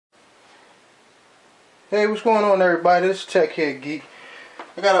Hey, what's going on, everybody? This is Tech Head Geek.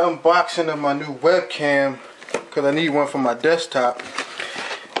 I got an unboxing of my new webcam because I need one for my desktop.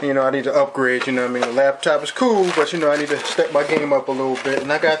 You know, I need to upgrade, you know what I mean? The laptop is cool, but you know, I need to step my game up a little bit.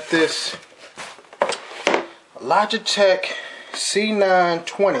 And I got this Logitech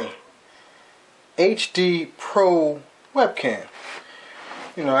C920 HD Pro webcam.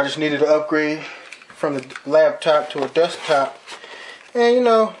 You know, I just needed to upgrade from the laptop to a desktop. And you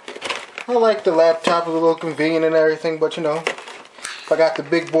know, I like the laptop, it's a little convenient and everything, but you know, if I got the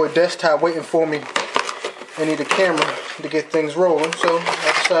big boy desktop waiting for me, I need a camera to get things rolling. So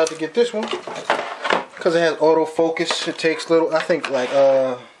I decided to get this one because it has autofocus. It takes little, I think like,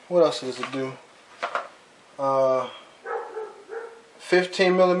 what else does it do?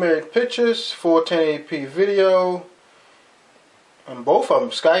 15mm pictures, 41080p video, and both of them,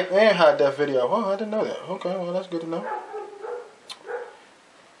 Skype and high def video. Oh, I didn't know that. Okay, well that's good to know.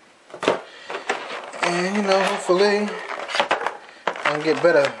 And you know, hopefully I can get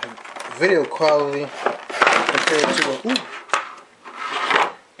better video quality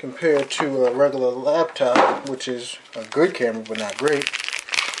compared to a regular laptop, which is a good camera but not great.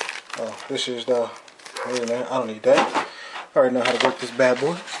 Oh, this is the, wait a minute, I don't need that. I already know how to work this bad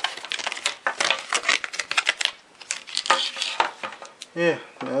boy. Yeah,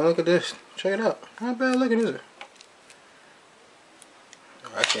 now look at this. Check it out. Not bad looking, is it?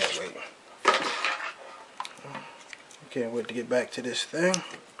 Oh, I can't wait. Can't wait to get back to this thing.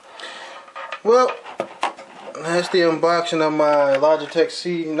 Well, that's the unboxing of my Logitech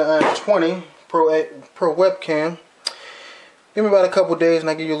C920 Pro webcam. Give me about a couple days and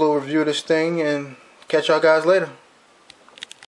I'll give you a little review of this thing and catch y'all guys later.